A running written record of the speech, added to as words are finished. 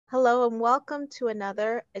Hello and welcome to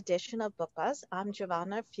another edition of Book Buzz. I'm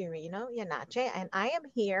Giovanna Fiorino Yanache, and I am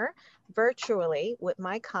here virtually with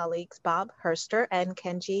my colleagues Bob Herster and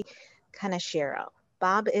Kenji Kaneshiro.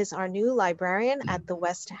 Bob is our new librarian at the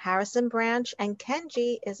West Harrison branch, and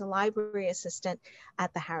Kenji is a library assistant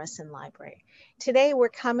at the Harrison Library. Today, we're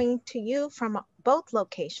coming to you from both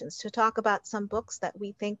locations to talk about some books that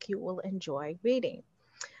we think you will enjoy reading.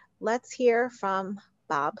 Let's hear from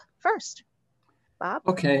Bob first. Bob?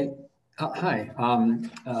 Okay. Hi.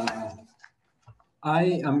 I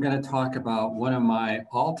am going to talk about one of my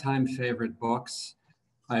all-time favorite books.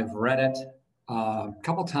 I've read it a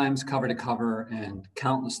couple times cover to cover and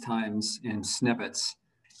countless times in snippets.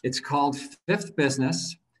 It's called Fifth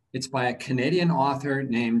Business. It's by a Canadian author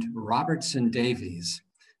named Robertson Davies.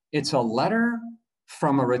 It's a letter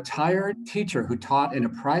from a retired teacher who taught in a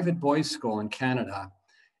private boys' school in Canada.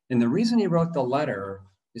 And the reason he wrote the letter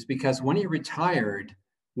is because when he retired,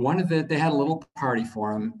 they had a little party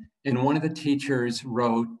for him, and one of the teachers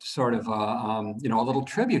wrote sort of a little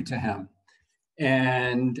tribute to him.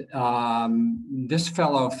 And this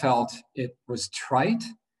fellow felt it was trite,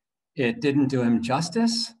 it didn't do him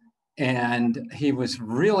justice, and he was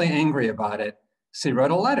really angry about it. So he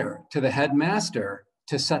wrote a letter to the headmaster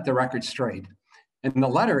to set the record straight. And the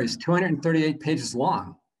letter is 238 pages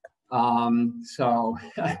long. So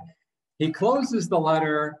he closes the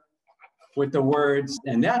letter with the words,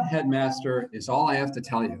 "And that, headmaster, is all I have to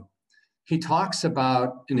tell you." He talks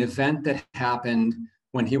about an event that happened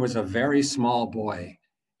when he was a very small boy.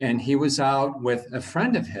 And he was out with a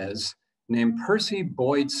friend of his named Percy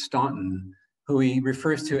Boyd Staunton, who he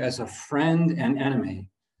refers to as a friend and enemy.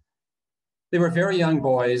 They were very young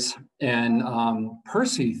boys, and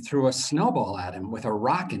Percy threw a snowball at him with a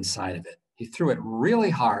rock inside of it. He threw it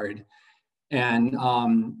really hard. And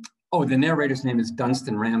the narrator's name is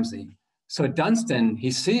Dunstan Ramsey. So Dunstan, he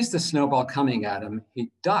sees the snowball coming at him,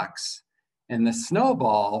 he ducks, and the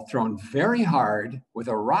snowball, thrown very hard with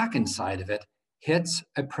a rock inside of it, hits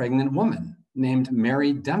a pregnant woman named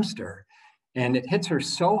Mary Dempster. And it hits her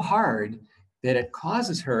so hard that it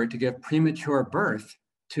causes her to give premature birth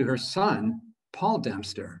to her son, Paul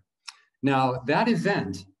Dempster. Now, that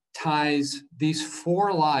event ties these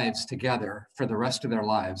four lives together for the rest of their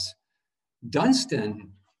lives.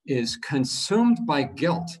 Dunstan is consumed by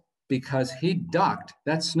guilt because he ducked.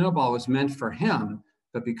 That snowball was meant for him,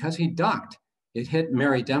 but because he ducked, it hit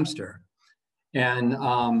Mary Dempster. And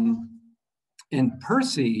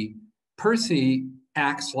Percy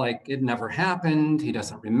acts like it never happened. He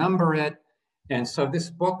doesn't remember it. And so this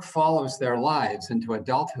book follows their lives into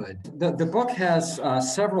adulthood. The book has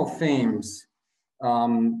several themes: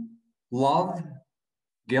 love,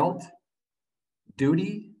 guilt,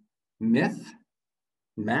 duty, myth,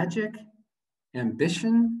 magic,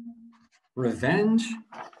 ambition, revenge,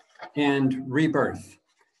 and rebirth.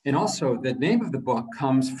 And also, the name of the book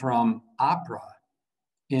comes from opera.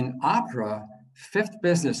 In opera, fifth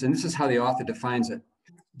business, and this is how the author defines it: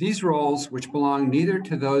 these roles, which belong neither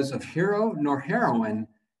to those of hero nor heroine,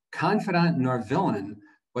 confidant nor villain,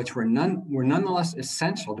 which were nonetheless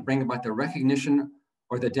essential to bring about the recognition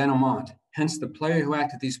or the denouement. Hence, the player who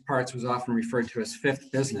acted these parts was often referred to as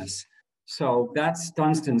fifth business. So that's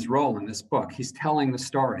Dunstan's role in this book. He's telling the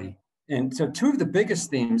story. And so two of the biggest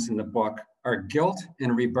themes in the book are guilt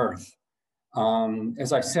and rebirth.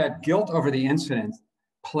 As I said, guilt over the incident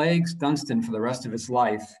plagues Dunstan for the rest of his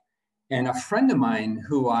life. And a friend of mine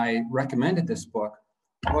who I recommended this book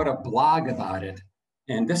wrote a blog about it.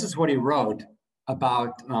 And this is what he wrote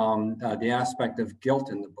about the aspect of guilt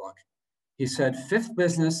in the book. He said, "Fifth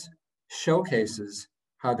Business showcases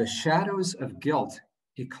how the shadows of guilt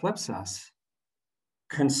eclipse us,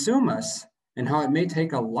 consume us, and how it may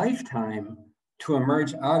take a lifetime to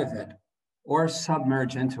emerge out of it or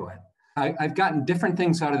submerge into it." I've gotten different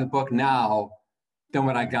things out of the book now than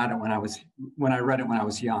when I got it when I read it when I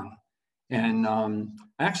was young. And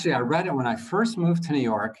actually, I read it when I first moved to New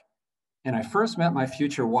York, and I first met my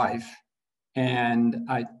future wife. And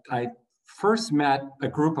I first met a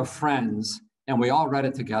group of friends, and we all read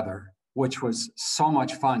it together, which was so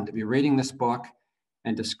much fun to be reading this book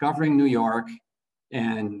and discovering New York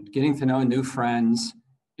and getting to know new friends.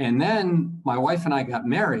 And then my wife and I got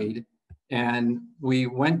married, and we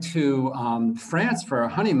went to France for a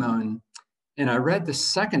honeymoon. And I read the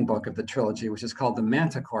second book of the trilogy, which is called The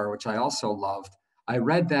Manticore, which I also loved. I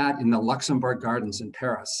read that in the Luxembourg Gardens in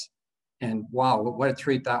Paris. And wow, what a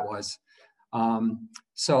treat that was.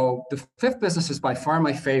 So the fifth business is by far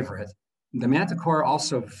my favorite. The Manticore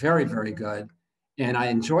also very, very good. And I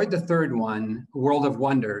enjoyed the third one, World of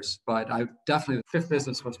Wonders, but the fifth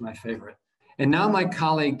business was my favorite. And now my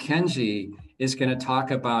colleague Kenji is going to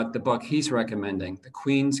talk about the book he's recommending, The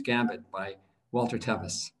Queen's Gambit by Walter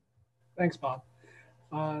Tevis. Thanks, Bob.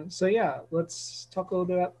 So yeah, let's talk a little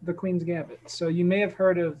bit about The Queen's Gambit. So you may have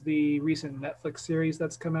heard of the recent Netflix series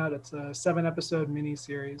that's come out. It's a 7-episode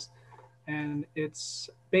miniseries, and it's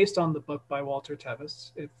based on the book by Walter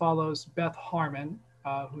Tevis. It follows Beth Harmon,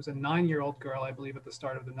 who's a 9-year-old girl, I believe, at the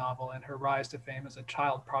start of the novel, and her rise to fame as a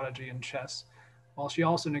child prodigy in chess, while she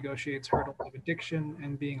also negotiates hurdles of addiction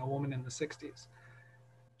and being a woman in the 60s.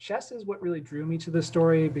 Chess is what really drew me to the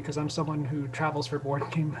story because I'm someone who travels for board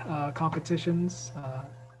game competitions,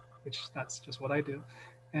 which that's just what I do.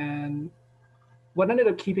 And what ended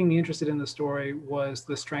up keeping me interested in the story was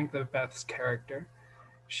the strength of Beth's character.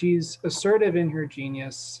 She's assertive in her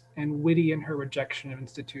genius and witty in her rejection of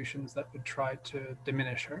institutions that would try to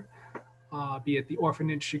diminish her, be it the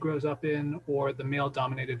orphanage she grows up in or the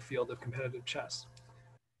male-dominated field of competitive chess.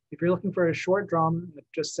 If you're looking for a short drama with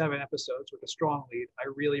just 7 episodes with a strong lead,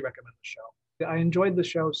 I really recommend the show. I enjoyed the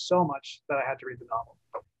show so much that I had to read the novel,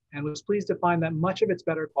 and was pleased to find that much of its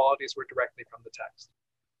better qualities were directly from the text.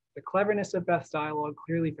 The cleverness of Beth's dialogue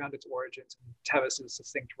clearly found its origins in Tevis's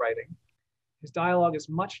succinct writing. His dialogue is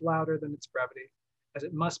much louder than its brevity, as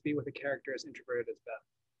it must be with a character as introverted as Beth.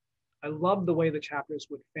 I loved the way the chapters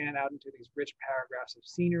would fan out into these rich paragraphs of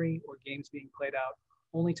scenery or games being played out,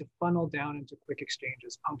 only to funnel down into quick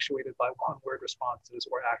exchanges punctuated by one-word responses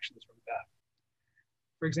or actions from Beth.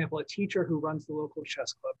 For example, a teacher who runs the local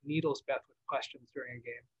chess club needles Beth with questions during a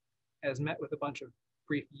game, and is met with a bunch of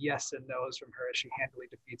brief yes and no's from her as she handily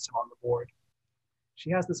defeats him on the board.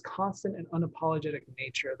 She has this constant and unapologetic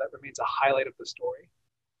nature that remains a highlight of the story,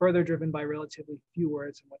 further driven by relatively few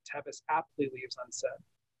words and what Tevis aptly leaves unsaid.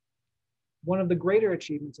 One of the greater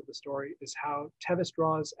achievements of the story is how Tevis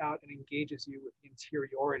draws out and engages you with the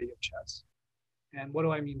interiority of chess. And what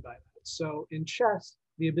do I mean by that? So in chess,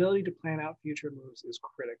 the ability to plan out future moves is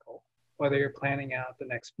critical, whether you're planning out the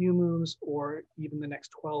next few moves or even the next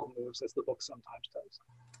 12 moves, as the book sometimes does.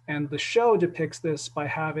 And the show depicts this by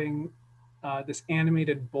having this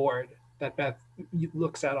animated board that Beth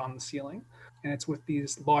looks at on the ceiling. And it's with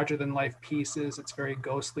these larger than life pieces. It's very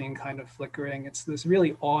ghostly and kind of flickering. It's this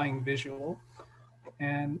really awing visual.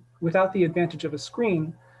 And without the advantage of a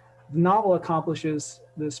screen, the novel accomplishes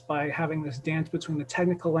this by having this dance between the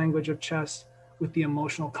technical language of chess with the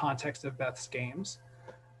emotional context of Beth's games.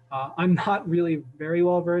 I'm not really very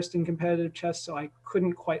well versed in competitive chess, so I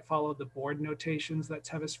couldn't quite follow the board notations that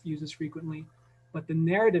Tevis uses frequently, but the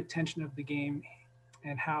narrative tension of the game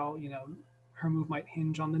and how, her move might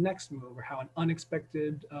hinge on the next move, or how an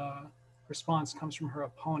unexpected response comes from her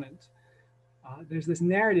opponent. There's this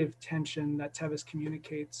narrative tension that Tevis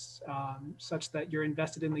communicates such that you're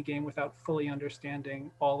invested in the game without fully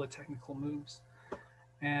understanding all the technical moves.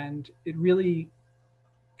 And it really,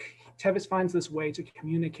 Tevis finds this way to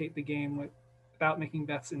communicate the game without making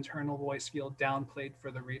Beth's internal voice feel downplayed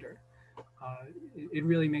for the reader. It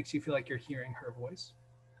really makes you feel like you're hearing her voice.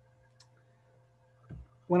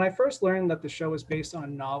 When I first learned that the show was based on a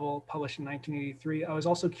novel published in 1983, I was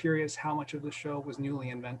also curious how much of the show was newly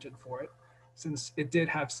invented for it, since it did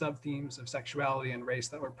have sub-themes of sexuality and race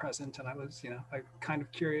that were present, and I was, kind of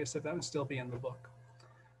curious if that would still be in the book.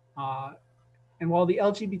 And while the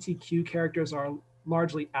LGBTQ characters are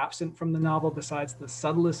largely absent from the novel, besides the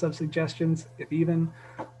subtlest of suggestions, if even,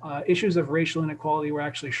 issues of racial inequality were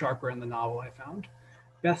actually sharper in the novel, I found.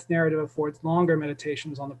 Beth's narrative affords longer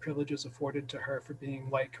meditations on the privileges afforded to her for being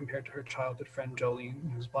white compared to her childhood friend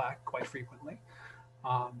Jolene, who's Black, quite frequently.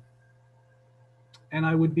 And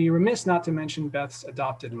I would be remiss not to mention Beth's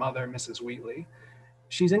adopted mother, Mrs. Wheatley.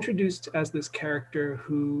 She's introduced as this character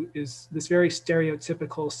who is this very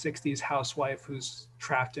stereotypical 60s housewife who's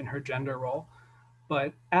trapped in her gender role.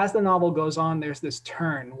 But as the novel goes on, there's this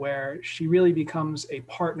turn where she really becomes a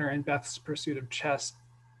partner in Beth's pursuit of chess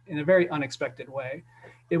in a very unexpected way.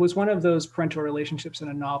 It was one of those parental relationships in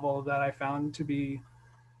a novel that I found to be,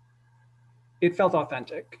 it felt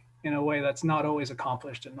authentic in a way that's not always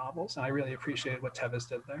accomplished in novels. And I really appreciated what Tevis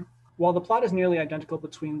did there. While the plot is nearly identical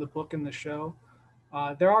between the book and the show,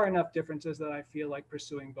 there are enough differences that I feel like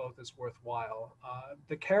pursuing both is worthwhile.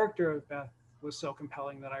 The character of Beth was so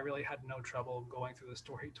compelling that I really had no trouble going through the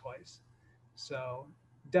story twice. So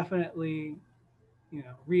definitely,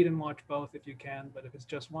 read and watch both if you can, but if it's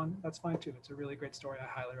just one, that's fine too. It's a really great story. I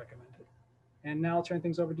highly recommend it. And now I'll turn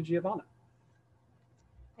things over to Giovanna.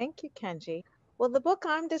 Thank you, Kenji. Well, the book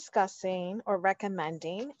I'm discussing or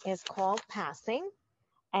recommending is called Passing,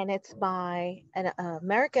 and it's by an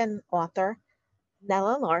American author,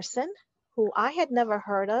 Nella Larsen, who I had never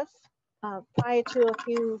heard of prior to a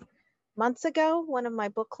few months ago. One of my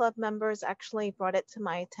book club members actually brought it to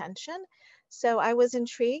my attention. So I was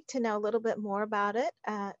intrigued to know a little bit more about it.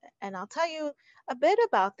 And I'll tell you a bit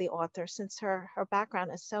about the author since her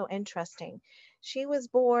background is so interesting. She was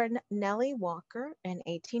born Nellie Walker in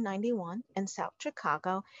 1891 in South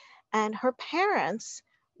Chicago, and her parents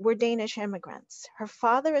were Danish immigrants. Her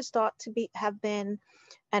father is thought to have been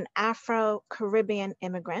an Afro-Caribbean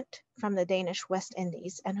immigrant from the Danish West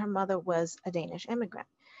Indies, and her mother was a Danish immigrant.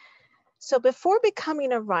 So before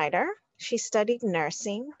becoming a writer, she studied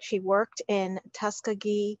nursing. She worked in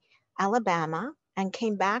Tuskegee, Alabama, and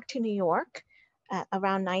came back to New York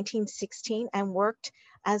around 1916 and worked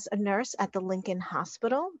as a nurse at the Lincoln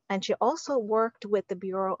Hospital. And she also worked with the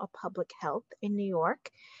Bureau of Public Health in New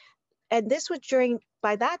York. And this was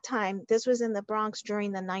by that time, this was in the Bronx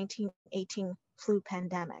during the 1918 flu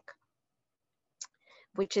pandemic,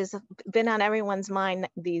 which has been on everyone's mind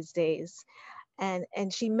these days.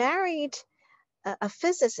 And she married a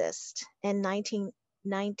physicist in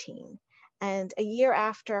 1919. And a year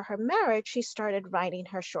after her marriage, she started writing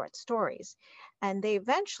her short stories. And they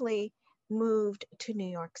eventually moved to New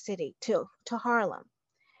York City, to Harlem.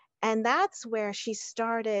 And that's where she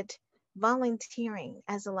started volunteering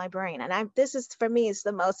as a librarian. And this is, for me, is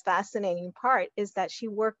the most fascinating part, is that she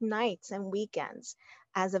worked nights and weekends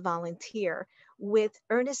as a volunteer with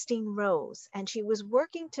Ernestine Rose. And she was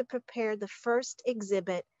working to prepare the first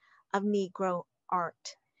exhibit of Negro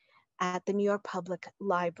art at the New York Public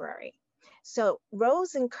Library. So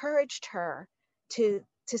Rose encouraged her to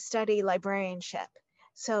study librarianship.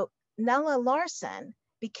 So Nella Larsen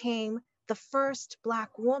became the first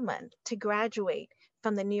Black woman to graduate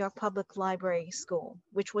from the New York Public Library School,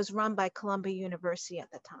 which was run by Columbia University at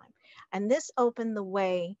the time. And this opened the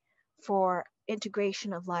way for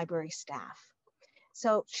integration of library staff.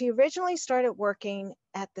 So she originally started working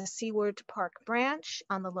at the Seward Park branch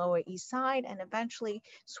on the Lower East Side and eventually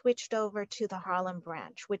switched over to the Harlem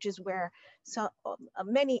branch, which is where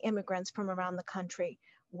many immigrants from around the country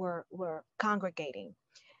were congregating.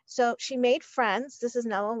 So she made friends. This is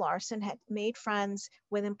Nella Larsen, had made friends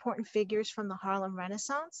with important figures from the Harlem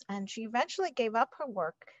Renaissance, and she eventually gave up her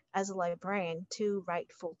work as a librarian to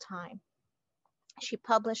write full time. She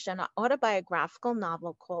published an autobiographical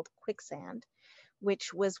novel called Quicksand,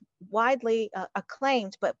 which was widely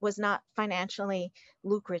acclaimed, but was not financially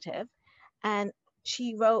lucrative. And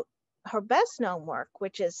she wrote her best known work,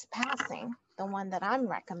 which is Passing, the one that I'm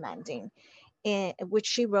recommending, which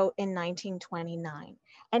she wrote in 1929.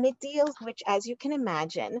 And it deals with, as you can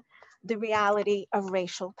imagine, the reality of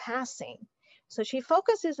racial passing. So she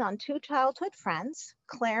focuses on two childhood friends,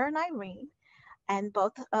 Claire and Irene, and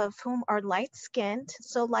both of whom are light-skinned,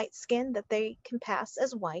 so light-skinned that they can pass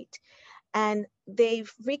as white. And they've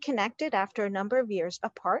reconnected after a number of years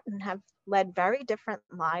apart and have led very different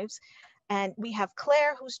lives. And we have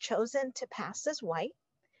Claire, who's chosen to pass as white,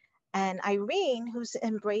 and Irene, who's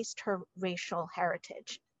embraced her racial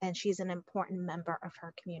heritage, and she's an important member of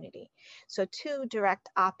her community. So two direct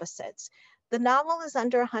opposites. The novel is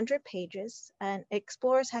under 100 pages and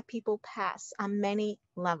explores how people pass on many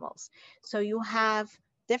levels. So you have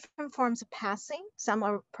different forms of passing. Some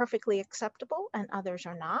are perfectly acceptable and others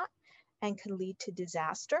are not, and can lead to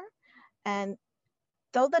disaster. And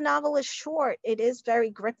though the novel is short, it is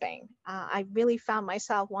very gripping. I really found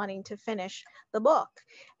myself wanting to finish the book.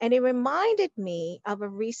 And it reminded me of a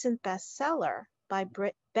recent bestseller by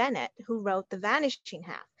Britt Bennett, who wrote The Vanishing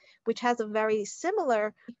Half, which has a very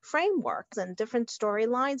similar framework and different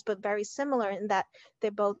storylines, but very similar in that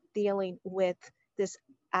they're both dealing with this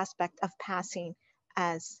aspect of passing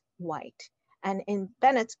as white. And in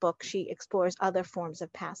Bennett's book, she explores other forms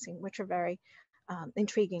of passing, which are very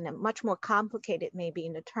intriguing and much more complicated maybe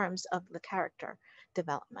in the terms of the character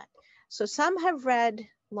development. So some have read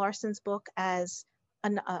Larsen's book as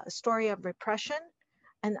a story of repression,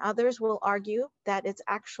 and others will argue that it's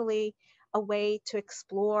actually a way to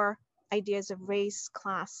explore ideas of race,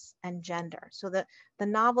 class, and gender. So the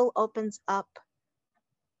novel opens up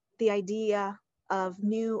the idea of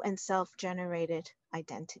new and self-generated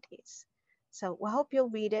identities. So we hope you'll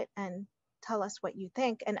read it and tell us what you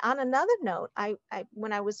think. And on another note,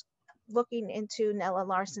 when I was looking into Nella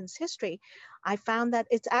Larsen's history, I found that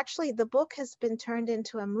it's actually, the book has been turned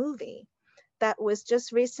into a movie that was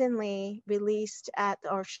just recently released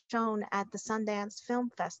or shown at the Sundance Film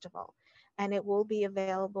Festival. And it will be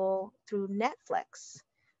available through Netflix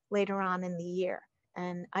later on in the year.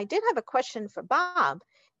 And I did have a question for Bob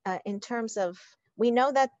in terms of, we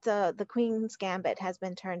know that the Queen's Gambit has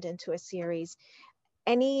been turned into a series.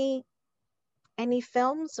 Any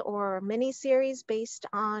films or miniseries based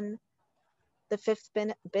on the Fifth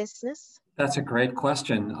Business? That's a great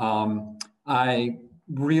question. I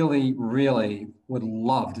really, really would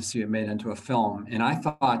love to see it made into a film. And I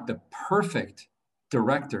thought the perfect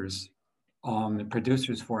directors, the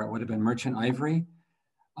producers for it would have been Merchant Ivory.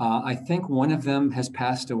 I think one of them has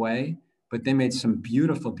passed away, but they made some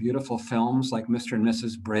beautiful, beautiful films like Mr. and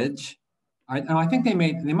Mrs. Bridge. I think they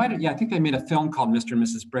might have, yeah, I think they made a film called Mr. and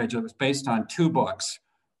Mrs. Bridge. It was based on two books,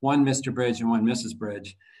 one Mr. Bridge and one Mrs.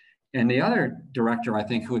 Bridge. And the other director, I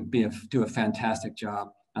think, who would do a fantastic job,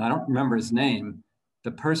 and I don't remember his name,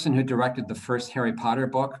 the person who directed the first Harry Potter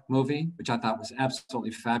book movie, which I thought was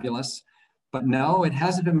absolutely fabulous. But no, it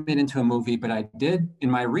hasn't been made into a movie, but I did, in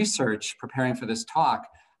my research preparing for this talk,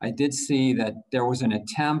 I did see that there was an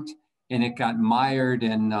attempt and it got mired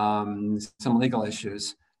in some legal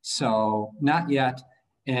issues. So not yet.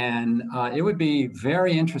 And it would be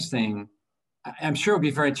very interesting. I'm sure it would be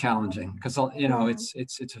very challenging because, you know, it's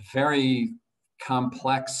a very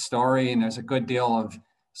complex story and there's a good deal of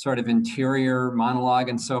sort of interior monologue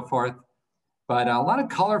and so forth, but a lot of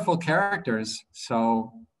colorful characters.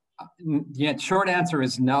 So yeah, short answer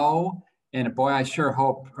is no. And boy, I sure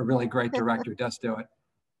hope a really great director does do it.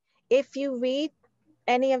 If you read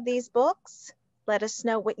any of these books, let us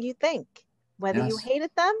know what you think, whether you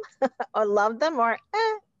hated them or loved them or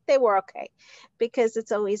they were okay, because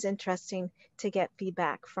it's always interesting to get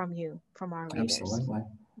feedback from you, from our readers. Absolutely. All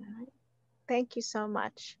right. Thank you so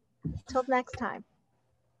much. Till next time.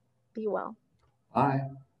 Be well. Bye.